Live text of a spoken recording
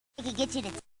I could get you to...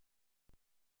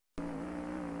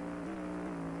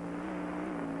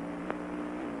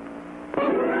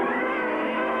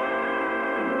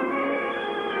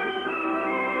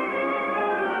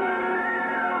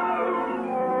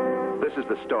 This is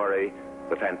the story,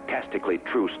 the fantastically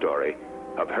true story,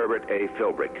 of Herbert A.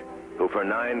 Philbrick, who for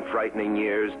 9 frightening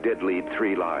years did lead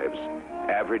 3 lives.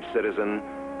 Average citizen,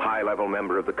 high-level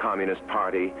member of the Communist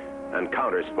Party, and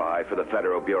counter-spy for the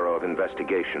Federal Bureau of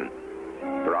Investigation.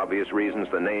 For obvious reasons,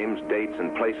 the names, dates,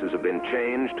 and places have been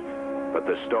changed, but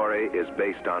the story is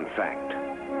based on fact.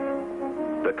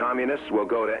 The Communists will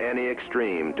go to any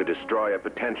extreme to destroy a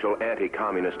potential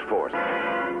anti-communist force.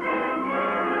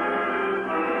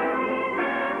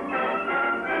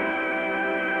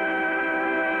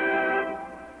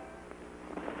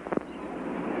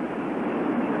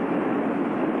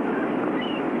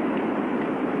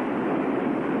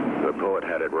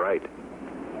 Had it right.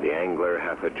 The angler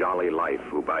hath a jolly life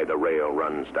who by the rail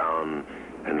runs down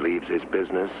and leaves his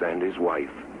business and his wife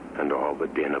and all the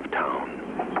din of town.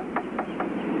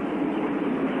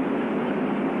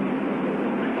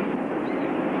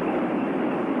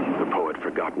 The poet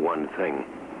forgot one thing.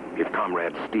 If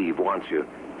Comrade Steve wants you,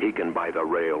 he can by the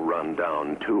rail run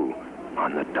down too,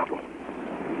 on the double.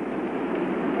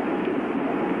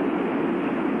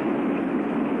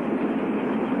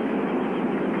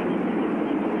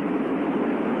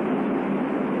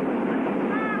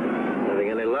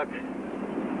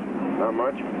 Not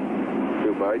much.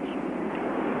 2 bites.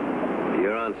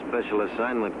 You're on special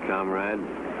assignment, comrade.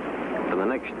 For the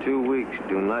next 2 weeks,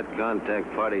 do not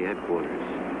contact party headquarters.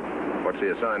 What's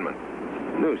the assignment?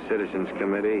 New Citizens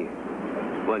Committee.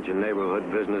 A bunch of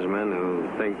neighborhood businessmen who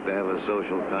think they have a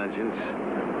social conscience.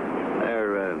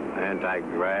 They're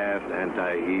anti-graft,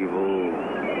 anti-evil,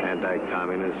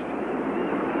 anti-communist.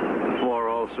 For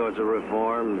all sorts of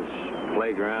reforms,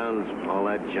 playgrounds, all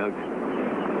that junk.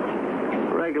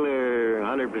 Regular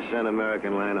 100%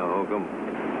 American land of hokum.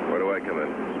 Where do I come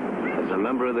in? As a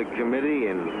member of the committee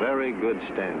in very good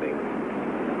standing.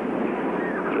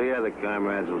 3 other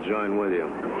comrades will join with you.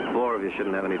 4 of you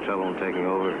shouldn't have any trouble in taking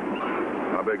over.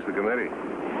 How big's the committee?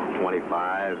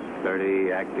 25,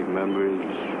 30 active members,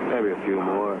 maybe a few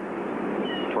more.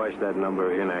 Twice that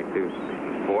number inactive.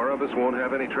 4 of us won't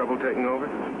have any trouble taking over?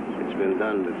 It's been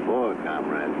done before,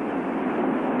 comrade.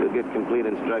 You'll get complete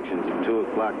instructions at 2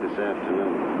 o'clock this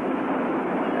afternoon.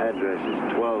 Address is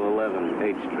 1211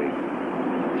 8th Street.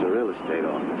 It's a real estate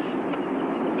office.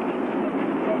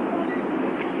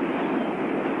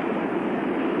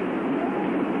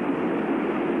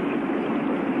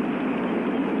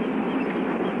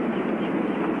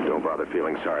 Don't bother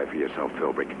feeling sorry for yourself,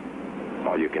 Philbrick.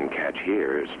 All you can catch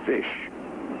here is fish.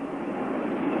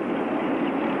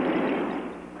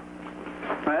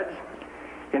 Lads,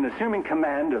 in assuming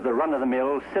command of the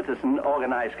run-of-the-mill Citizen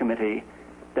Organized Committee,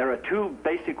 there are 2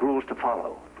 basic rules to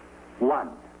follow. 1,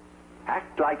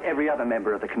 act like every other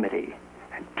member of the committee.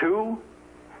 And 2,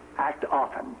 act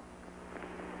often.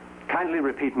 Kindly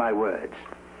repeat my words.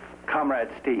 Comrade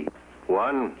Steve.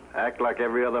 1, act like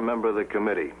every other member of the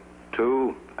committee.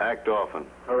 2, act often.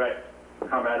 Correct.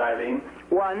 Comrade Eileen.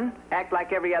 1, act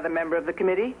like every other member of the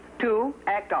committee. 2,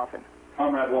 act often.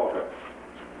 Comrade Walter.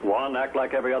 1, act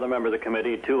like every other member of the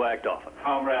committee. 2, act often.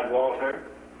 Comrade Walter.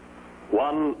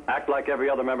 1, act like every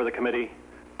other member of the committee.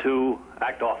 2,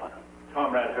 act often.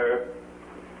 Comrade Herb.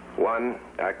 1,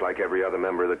 act like every other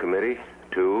member of the committee.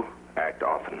 2, act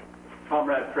often.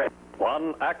 Comrade Fred.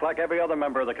 1, act like every other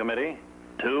member of the committee.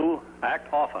 2, act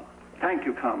often. Thank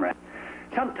you, comrade.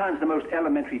 Sometimes the most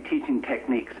elementary teaching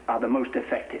techniques are the most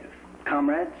effective.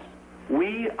 Comrades,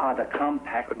 we are the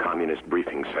compact... The communist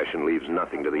briefing session leaves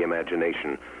nothing to the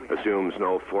imagination, assumes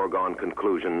no foregone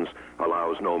conclusions,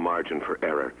 allows no margin for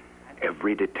error.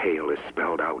 Every detail is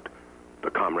spelled out.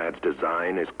 The comrades'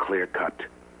 design is clear-cut.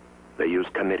 They use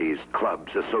committees,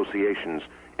 clubs, associations,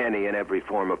 any and every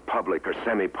form of public or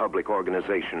semi-public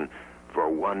organization for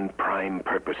one prime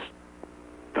purpose.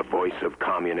 The voice of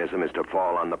communism is to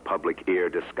fall on the public ear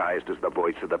disguised as the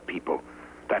voice of the people.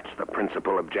 That's the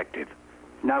principal objective.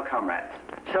 Now, comrades,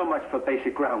 so much for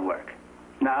basic groundwork.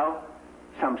 Now,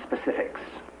 some specifics.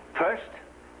 First,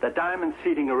 the diamond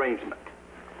seating arrangement.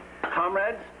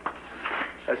 Comrades,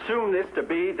 assume this to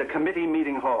be the committee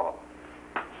meeting hall.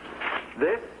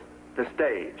 This, the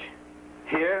stage.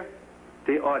 Here,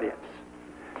 the audience.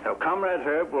 Now, Comrade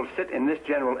Herb will sit in this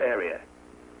general area.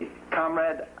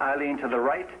 Comrade Eileen to the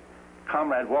right,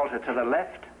 Comrade Walter to the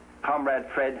left, Comrade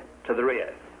Fred to the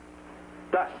rear.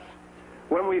 Thus,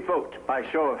 when we vote by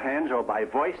show of hands or by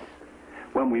voice,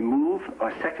 when we move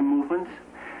or second movements,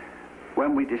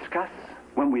 when we discuss,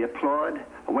 when we applaud,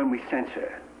 or when we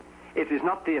censure, it is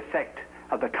not the effect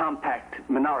of the compact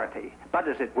minority, but,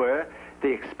 as it were, the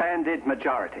expanded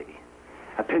majority.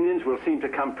 Opinions will seem to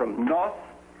come from north,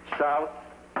 south,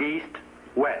 east,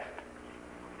 west,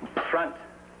 front,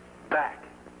 back,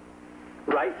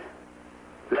 right,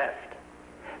 left.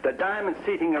 The diamond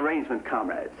seating arrangement,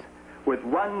 comrades, with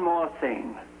one more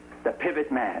thing, the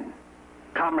pivot man,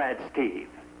 Comrade Steve.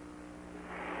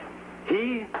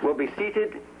 He will be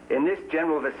seated in this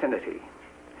general vicinity.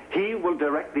 He will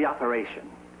direct the operation.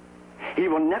 He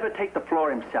will never take the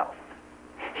floor himself.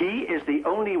 He is the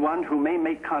only one who may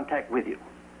make contact with you.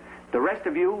 The rest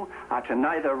of you are to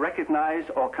neither recognize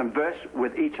or converse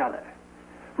with each other.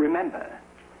 Remember,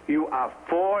 you are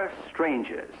 4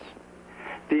 strangers.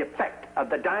 The effect of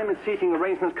the diamond seating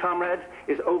arrangement, comrades,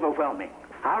 is overwhelming.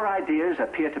 Our ideas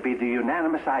appear to be the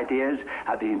unanimous ideas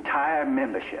of the entire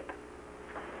membership.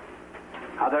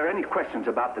 Are there any questions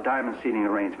about the diamond seating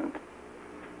arrangement?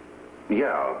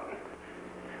 Yeah.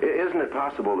 Isn't it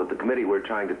possible that the committee we're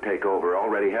trying to take over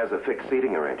already has a fixed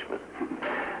seating arrangement?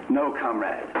 No,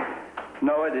 comrade.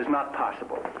 No, it is not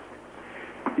possible.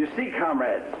 You see,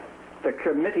 comrades, the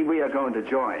committee we are going to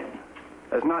join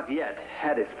has not yet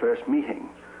had its first meeting.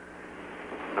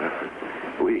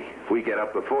 We get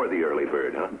up before the early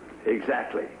bird, huh?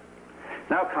 Exactly.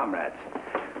 Now, comrades,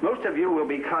 most of you will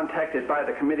be contacted by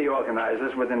the committee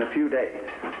organizers within a few days.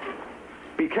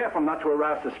 Be careful not to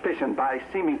arouse suspicion by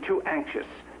seeming too anxious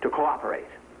to cooperate.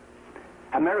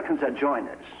 Americans are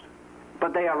joiners,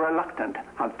 but they are reluctant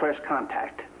on first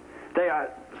contact. They are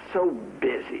so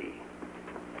busy.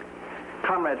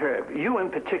 Comrade Herb, you in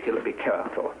particular be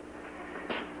careful.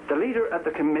 The leader of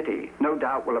the committee, no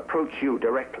doubt, will approach you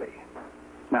directly.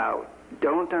 Now,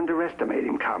 don't underestimate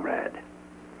him, comrade.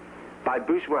 By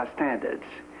bourgeois standards,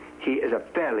 he is a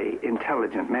fairly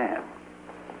intelligent man.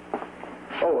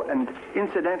 Oh, and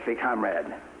incidentally, comrade,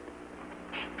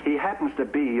 he happens to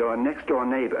be your next-door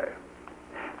neighbor,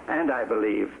 and I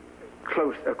believe,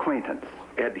 close acquaintance.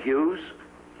 Ed Hughes?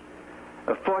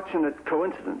 A fortunate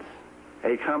coincidence,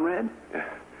 eh, comrade?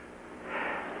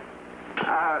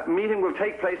 Our meeting will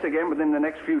take place again within the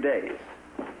next few days.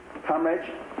 Comrades,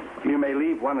 you may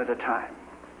leave one at a time.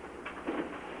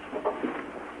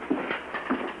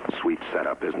 Sweet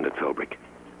setup, isn't it, Philbrick?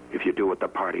 If you do what the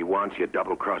party wants, you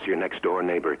double-cross your next-door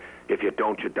neighbor. If you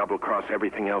don't, you double-cross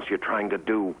everything else you're trying to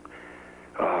do.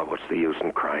 Oh, what's the use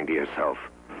in crying to yourself?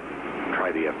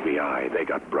 Try the FBI. They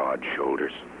got broad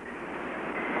shoulders.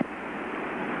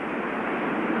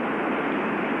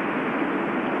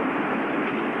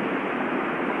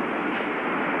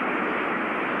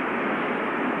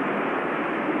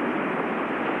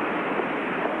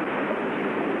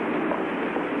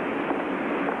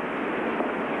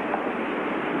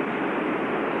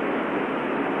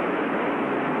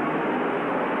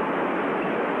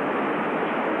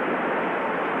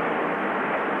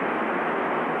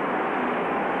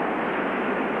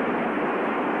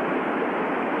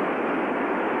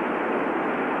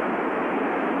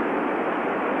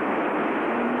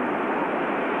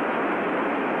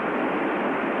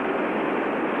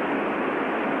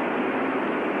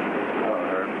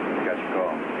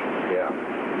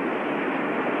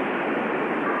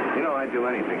 I'd do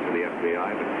anything for the FBI,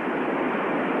 but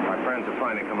my friends have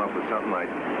finally come up with something I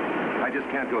just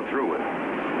can't go through with.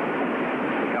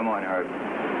 Come on, Herb.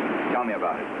 Tell me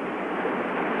about it.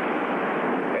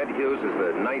 Ed Hughes is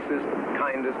the nicest,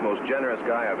 kindest, most generous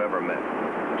guy I've ever met.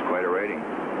 It's quite a rating.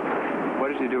 What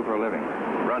does he do for a living?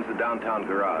 Runs the downtown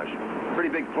garage.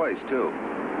 Pretty big place, too.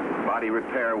 Body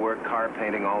repair work, car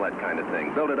painting, all that kind of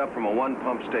thing. Built it up from a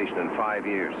one-pump station in 5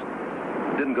 years.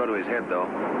 Didn't go to his head, though.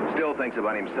 Still thinks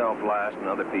about himself last and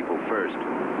other people first.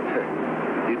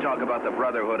 You talk about the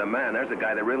brotherhood of man, there's a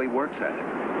guy that really works at it.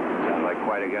 Sounds like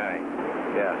quite a guy.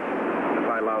 Yeah. If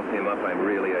I louse him up, I'm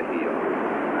really a heel.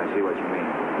 I see what you mean.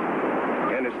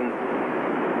 Anderson,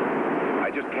 I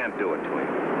just can't do it to him.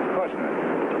 Of course not.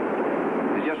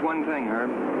 There's just one thing,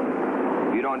 Herb.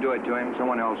 If you don't do it to him,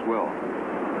 someone else will.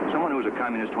 Someone who's a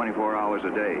communist 24 hours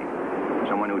a day.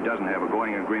 Someone who doesn't have a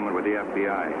going agreement with the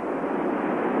FBI.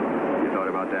 You thought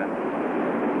about that?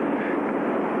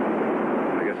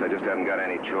 I guess I just haven't got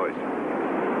any choice.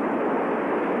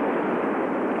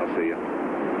 I'll see you.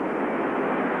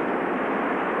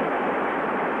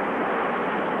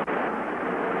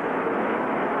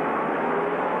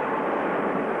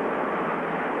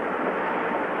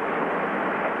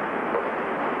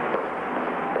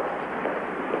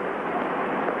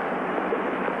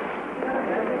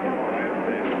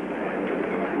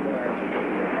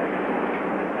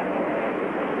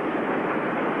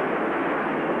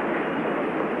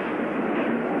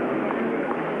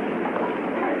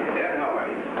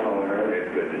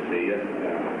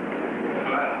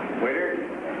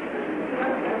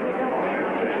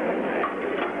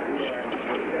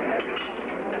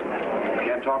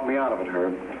 me out of it,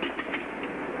 Herb.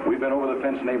 We've been over the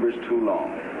fence neighbors too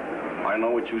long. I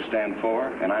know what you stand for,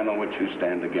 and I know what you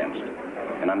stand against.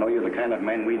 And I know you're the kind of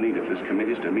man we need if this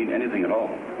committee's to mean anything at all.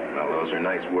 Well, those are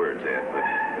nice words, Ed, but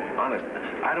honest,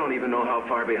 I don't even know how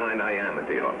far behind I am at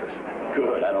the office.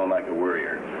 Good. I don't like a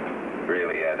worrier.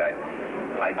 Really, Ed,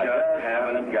 I just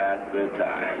haven't got the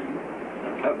time.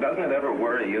 Look, doesn't it ever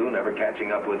worry you, never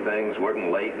catching up with things,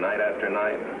 working late night after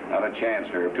night? Not a chance,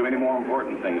 Herb. Too many more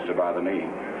important things to bother me.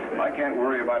 I can't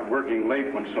worry about working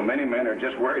late when so many men are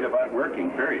just worried about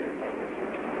working, period.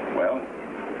 Well,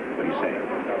 what do you say?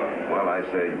 Well, I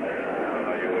say,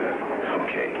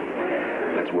 okay,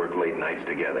 let's work late nights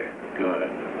together. Good.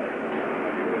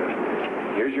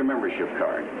 Here's your membership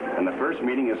card. And the first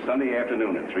meeting is Sunday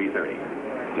afternoon at 3:30.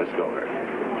 Let's go, Herb.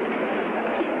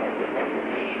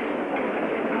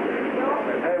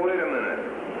 Hey, wait a minute.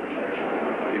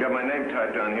 You got my name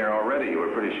typed on here already. You were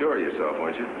pretty sure of yourself,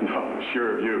 weren't you? No,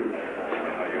 sure of you.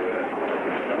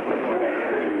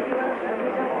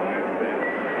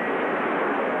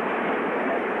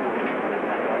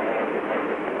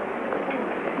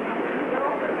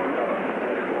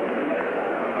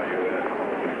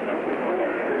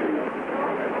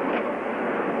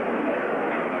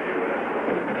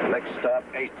 Next stop,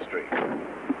 8th Street.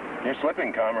 You're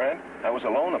slipping, comrade. I was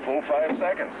alone a full 5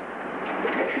 seconds.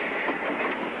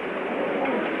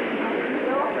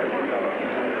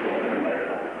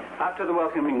 After the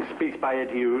welcoming speech by Ed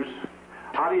Hughes,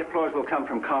 hearty applause will come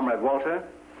from Comrade Walter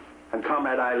and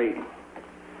Comrade Eileen.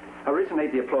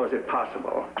 Originate the applause if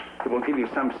possible. It will give you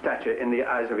some stature in the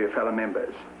eyes of your fellow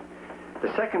members.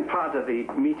 The second part of the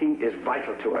meeting is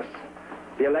vital to us,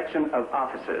 the election of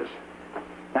officers.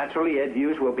 Naturally, Ed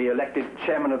Hughes will be elected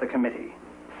chairman of the committee.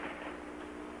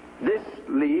 This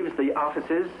leaves the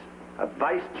offices of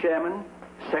vice chairman,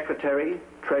 secretary,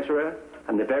 treasurer,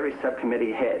 and the various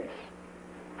subcommittee heads.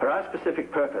 For our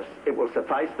specific purpose, it will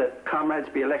suffice that comrades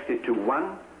be elected to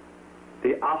 1,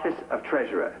 the office of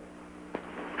treasurer,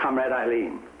 Comrade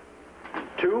Eileen.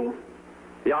 2,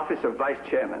 the office of vice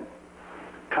chairman,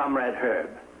 Comrade Herb.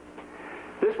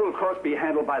 This will, of course, be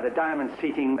handled by the diamond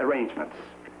seating arrangements.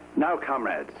 Now,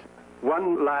 comrades,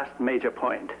 one last major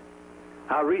point.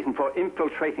 Our reason for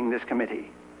infiltrating this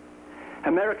committee.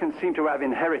 Americans seem to have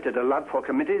inherited a love for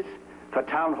committees, for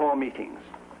town hall meetings.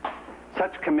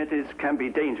 Such committees can be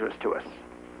dangerous to us.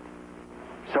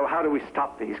 So how do we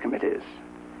stop these committees?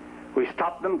 We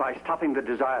stop them by stopping the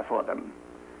desire for them.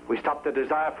 We stop the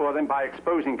desire for them by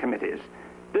exposing committees,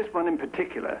 this one in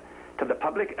particular, to the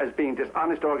public as being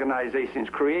dishonest organizations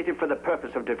created for the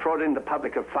purpose of defrauding the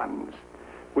public of funds.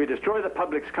 We destroy the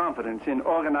public's confidence in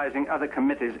organizing other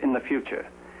committees in the future.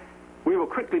 We will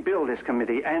quickly build this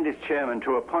committee and its chairman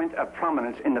to a point of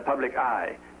prominence in the public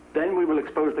eye. Then we will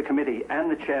expose the committee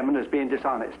and the chairman as being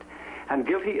dishonest and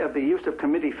guilty of the use of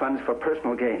committee funds for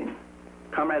personal gain.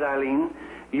 Comrade Eileen,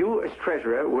 you as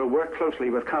treasurer will work closely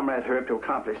with Comrade Herb to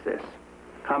accomplish this.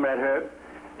 Comrade Herb,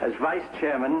 as vice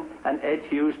chairman and Ed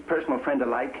Hughes' personal friend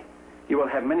alike, you will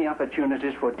have many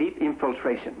opportunities for deep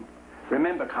infiltration.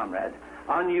 Remember, comrade,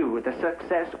 on you the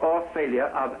success or failure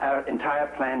of our entire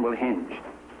plan will hinge.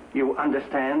 You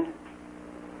understand?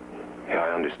 Yeah,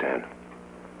 I understand.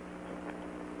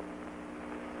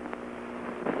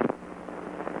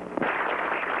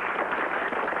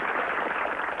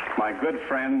 My good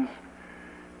friends,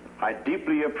 I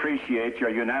deeply appreciate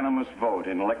your unanimous vote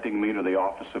in electing me to the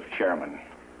office of chairman,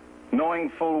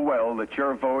 knowing full well that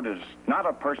your vote is not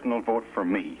a personal vote for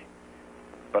me,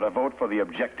 but a vote for the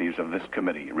objectives of this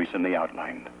committee recently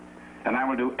outlined. And I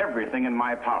will do everything in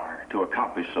my power to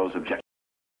accomplish those objectives.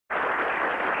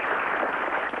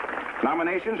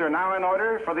 Nominations are now in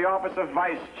order for the office of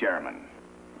vice chairman.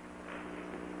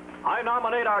 I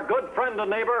nominate our good friend and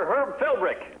neighbor, Herb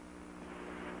Philbrick.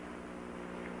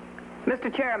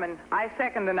 Mr. Chairman, I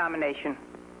second the nomination.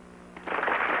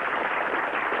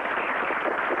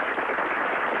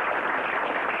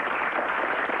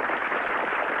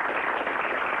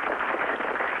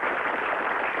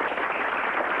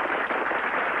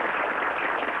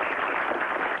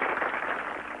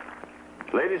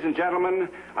 Ladies and gentlemen,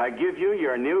 I give you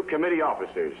your new committee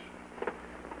officers.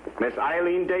 Miss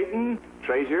Eileen Dayton,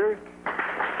 treasurer.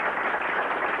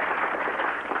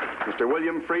 Mr.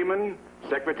 William Freeman,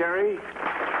 secretary.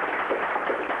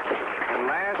 And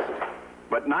last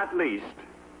but not least,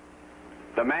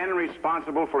 the man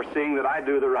responsible for seeing that I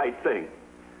do the right thing.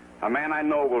 A man I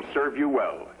know will serve you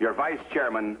well, your vice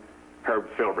chairman, Herb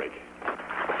Philbrick.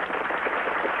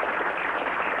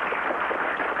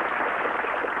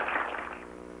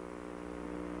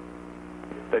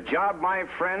 The job, my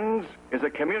friends, is a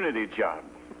community job.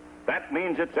 That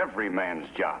means it's every man's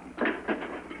job.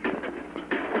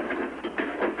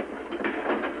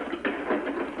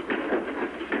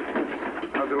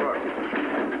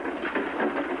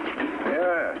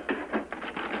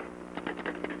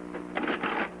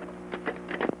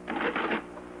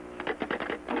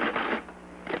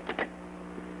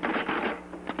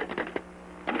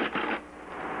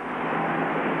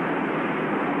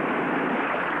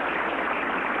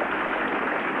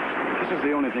 This is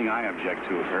the only thing I object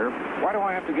to, Herb. Why do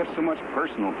I have to get so much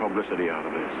personal publicity out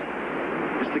of this?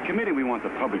 It's the committee we want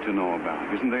the public to know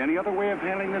about. Isn't there any other way of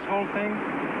handling this whole thing?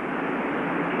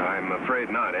 I'm afraid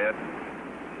not, Ed.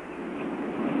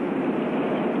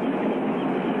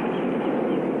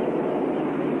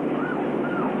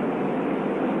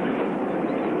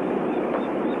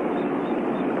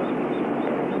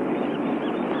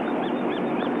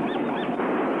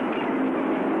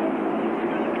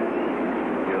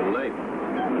 You're late.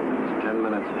 It's 10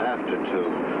 minutes after 2.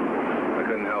 I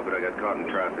couldn't help it. I got caught in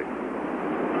traffic.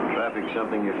 Traffic's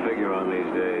something you figure on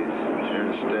these days. It's here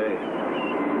to stay.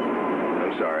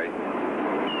 I'm sorry.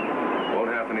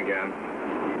 Won't happen again.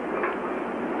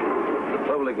 The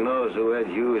public knows who Ed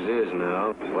Hughes is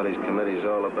now, what his committee's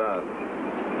all about.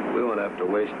 We won't have to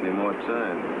waste any more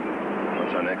time.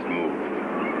 What's our next move?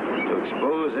 To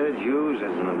expose Ed Hughes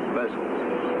as an embezzler.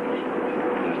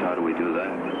 Just how do we do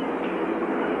that?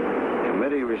 The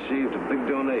committee received a big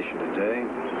donation today.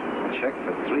 A check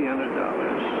for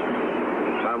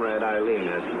 $300. Comrade Eileen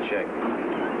has the check.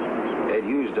 Ed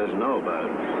Hughes doesn't know about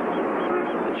it.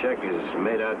 The check is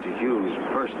made out to Hughes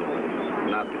personally,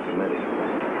 not the committee.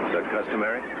 Is that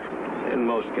customary? In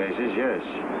most cases, yes.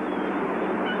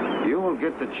 You will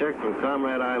get the check from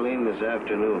Comrade Eileen this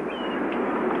afternoon.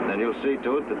 Then you'll see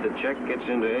to it that the check gets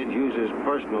into Ed Hughes'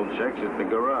 personal checks at the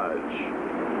garage,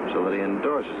 so that he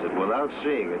endorses it without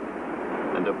seeing it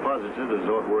and deposits it as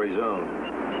though it were his own.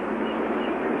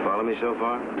 You follow me so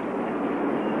far?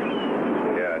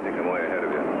 Yeah, I think I'm way ahead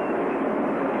of you.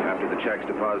 After the check's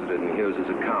deposited in Hughes'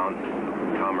 account,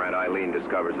 Comrade Eileen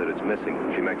discovers that it's missing.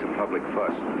 She makes a public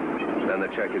fuss. Then the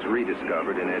check is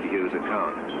rediscovered in Ed Hughes'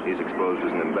 account. He's exposed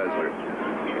as an embezzler.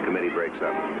 The committee breaks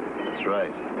up. That's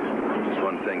right. Just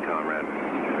one thing, Comrade.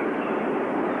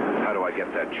 How do I get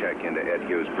that check into Ed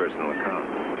Hughes' personal account?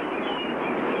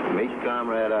 Meet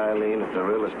Comrade Eileen at the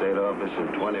real estate office in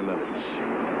 20 minutes.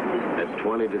 At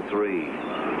 20 to 3.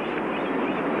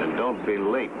 And don't be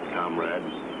late, comrade.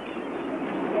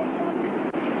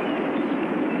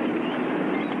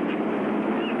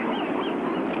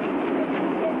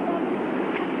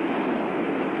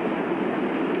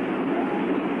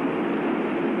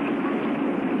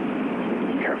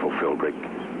 Careful, Philbrick.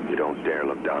 You don't dare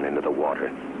look down into the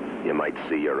water. You might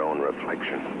see your own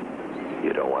reflection.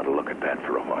 You don't want to look at that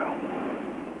for a while.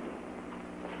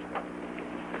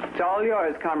 It's all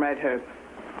yours, Comrade Herb.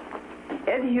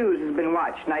 Ed Hughes has been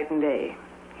watched night and day.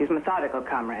 He's methodical,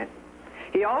 Comrade.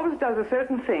 He always does a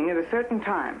certain thing at a certain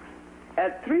time.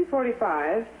 At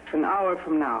 3:45, an hour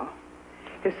from now,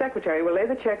 his secretary will lay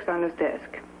the checks on his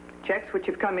desk. Checks which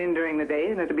have come in during the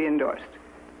day and are to be endorsed.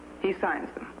 He signs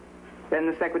them. Then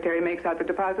the secretary makes out the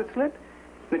deposit slip.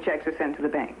 The checks are sent to the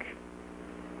bank.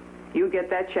 You get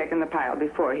that check in the pile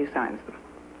before he signs them.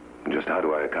 Just how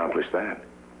do I accomplish that?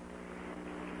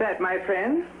 That, my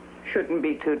friend, shouldn't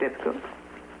be too difficult.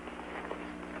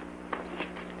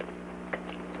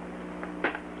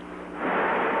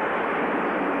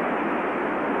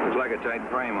 Looks like a tight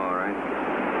frame, all right.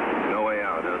 No way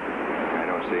out, huh? I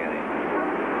don't see any.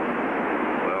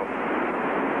 Well,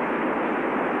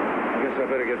 I guess I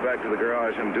better get back to the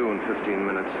garage. I'm due in 15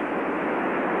 minutes.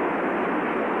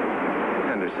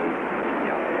 Henderson.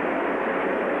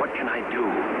 Yeah. What can I do?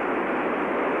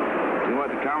 Do what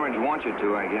the Comrades want you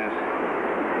to, I guess.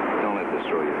 Don't let this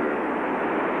throw you,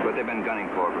 Herb. What they've been gunning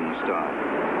for from the start.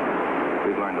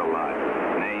 We've learned a lot.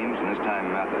 Names, and this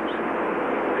time methods.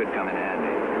 Could come in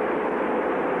handy.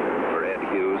 For Ed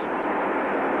Hughes.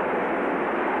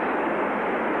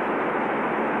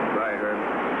 Bye, Herb.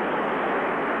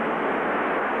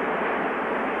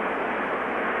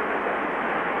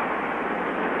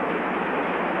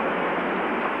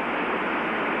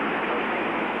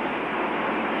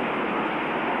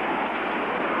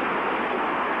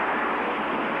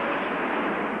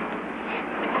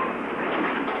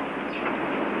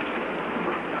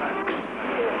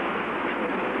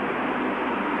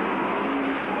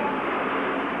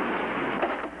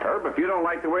 If you don't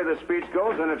like the way the speech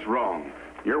goes, then it's wrong.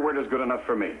 Your word is good enough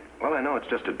for me. Well, I know it's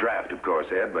just a draft, of course,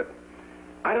 Ed, but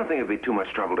I don't think it'd be too much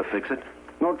trouble to fix it.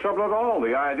 No trouble at all.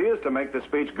 The idea is to make the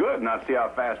speech good, not see how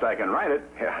fast I can write it.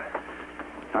 Yeah.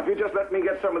 Now, if you just let me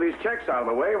get some of these checks out of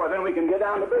the way, well, then we can get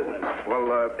down to business.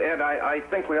 Well, Ed, I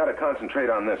think we ought to concentrate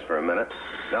on this for a minute.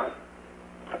 Now,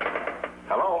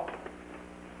 Hello?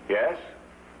 Yes?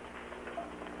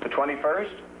 The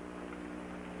 21st?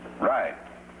 Right.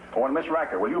 Oh, and Miss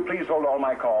Racker, will you please hold all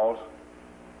my calls?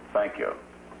 Thank you.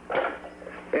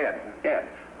 Ed,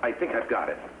 I think I've got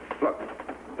it. Look,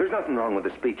 there's nothing wrong with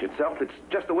the speech itself. It's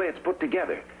just the way it's put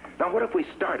together. Now, what if we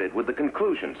started with the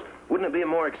conclusions? Wouldn't it be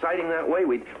more exciting that way?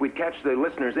 We'd catch the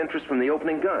listener's interest from the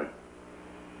opening gun.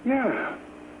 Yeah,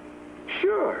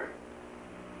 sure.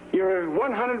 You're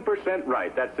 100%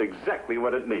 right. That's exactly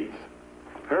what it needs.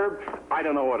 Herb, I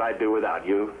don't know what I'd do without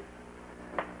you.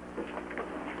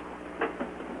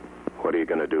 What are you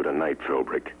going to do tonight,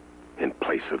 Philbrick, in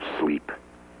place of sleep?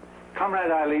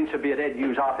 Comrade Eileen should be at Ed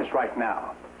Hughes' office right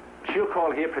now. She'll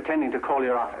call here pretending to call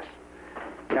your office.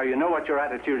 Now, you know what your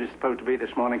attitude is supposed to be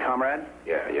this morning, comrade?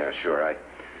 Yeah, sure.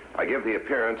 I give the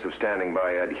appearance of standing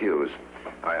by Ed Hughes.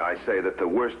 I say that the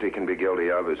worst he can be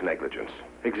guilty of is negligence.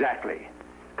 Exactly.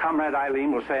 Comrade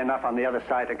Eileen will say enough on the other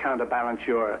side to counterbalance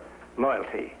your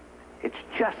loyalty. It's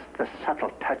just the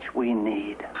subtle touch we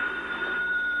need.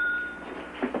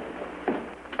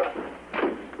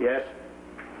 Yes?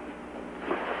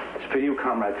 It's for you,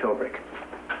 Comrade Philbrick.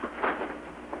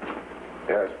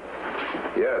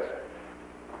 Yes.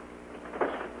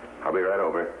 I'll be right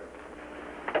over.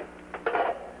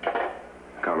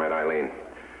 Comrade Eileen,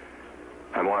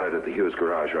 I'm wanted at the Hughes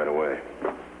garage right away.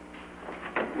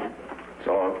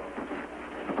 So long.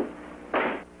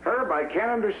 Herb, I can't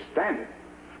understand it.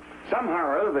 Somehow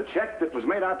or other, the check that was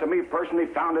made out to me personally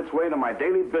found its way to my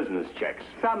daily business checks.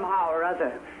 Somehow or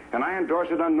other. And I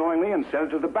endorsed it unknowingly and sent it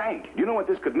to the bank. Do you know what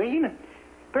this could mean?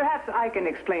 Perhaps I can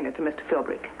explain it to Mr.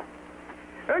 Philbrick.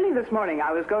 Early this morning,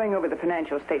 I was going over the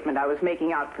financial statement I was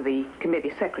making out for the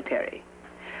committee secretary.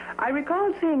 I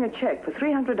recalled seeing a check for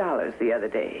 $300 the other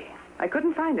day. I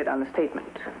couldn't find it on the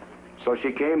statement. So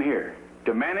she came here,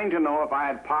 demanding to know if I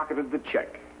had pocketed the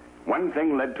check. One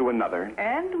thing led to another.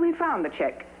 And we found the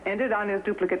check, entered on his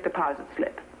duplicate deposit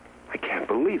slip. I can't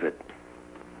believe it.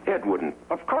 Ed wouldn't.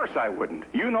 Of course I wouldn't.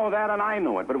 You know that and I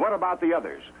know it. But what about the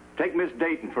others? Take Miss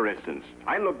Dayton, for instance.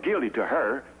 I look guilty to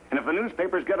her. And if the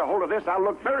newspapers get a hold of this, I'll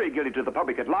look very guilty to the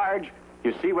public at large.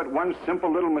 You see what one simple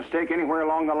little mistake anywhere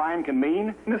along the line can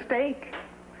mean? Mistake?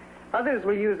 Others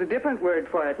will use a different word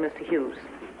for it, Mr. Hughes.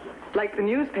 Like the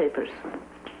newspapers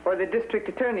or the district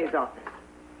attorney's office.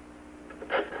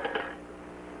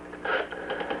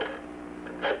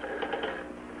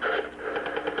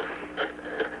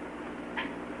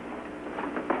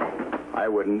 I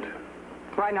wouldn't.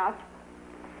 Why not?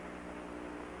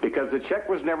 Because the check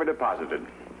was never deposited.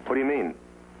 What do you mean,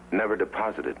 never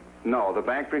deposited? No, the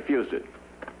bank refused it.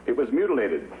 It was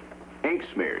mutilated, ink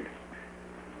smeared.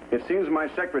 It seems my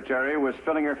secretary was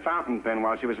filling her fountain pen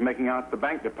while she was making out the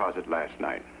bank deposit last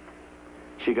night.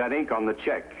 She got ink on the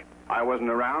check. I wasn't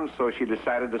around, so she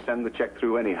decided to send the check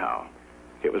through anyhow.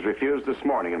 It was refused this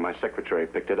morning, and my secretary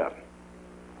picked it up.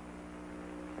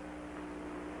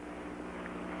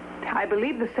 I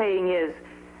believe the saying is,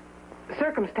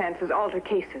 circumstances alter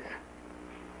cases.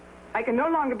 I can no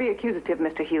longer be accusative,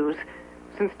 Mr. Hughes,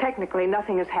 since technically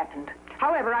nothing has happened.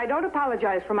 However, I don't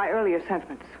apologize for my earlier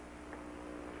sentiments.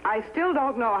 I still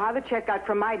don't know how the check got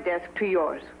from my desk to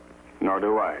yours. Nor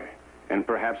do I. And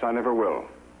perhaps I never will.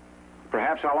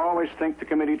 Perhaps I'll always think the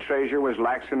committee treasurer was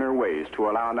lax in her ways to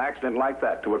allow an accident like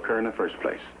that to occur in the first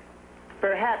place.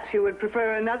 Perhaps you would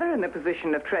prefer another in the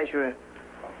position of treasurer.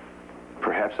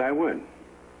 Perhaps I would.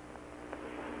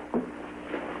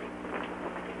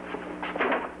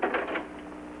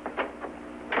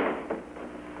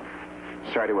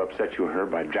 Sorry to upset you, Herb,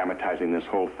 by dramatizing this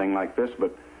whole thing like this,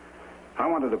 but I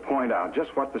wanted to point out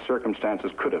just what the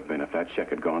circumstances could have been if that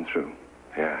check had gone through.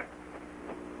 Yeah.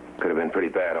 Could have been pretty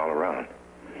bad all around.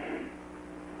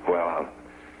 Well,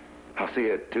 I'll see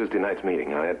you at Tuesday night's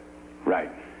meeting, huh, Ed?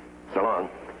 Right. So long.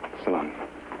 So long.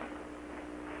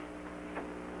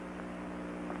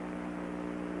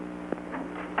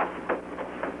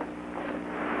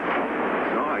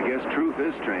 So I guess truth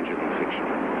is stranger than fiction.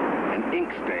 An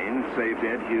ink stain saved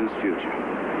Ed Hughes' future.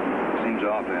 Seems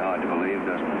awfully hard to believe,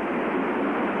 doesn't it?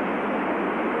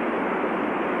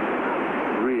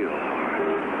 Real hard.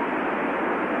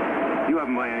 You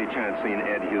haven't by any chance seen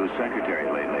Ed Hughes' secretary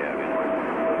lately, have you?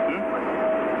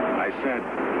 I said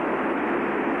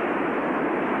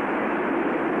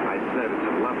it's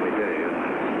a lovely day, isn't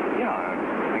it? Yeah,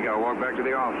 I think I'll walk back to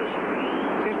the office.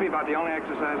 Seems to be about the only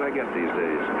exercise I get these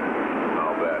days.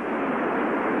 I'll bet.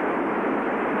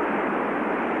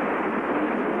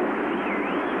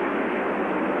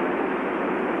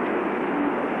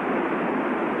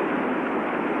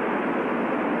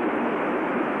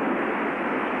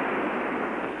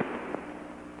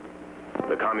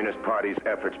 The Communist Party's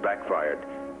efforts backfired.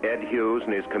 Ed Hughes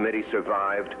and his committee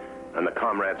survived, and the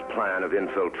comrades' plan of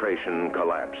infiltration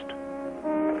collapsed.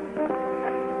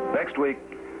 Next week,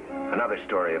 another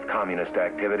story of communist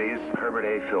activities, Herbert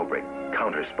A. Philbrick,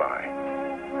 counter-spy.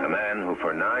 A man who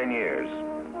for 9 years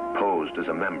posed as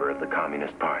a member of the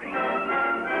Communist Party.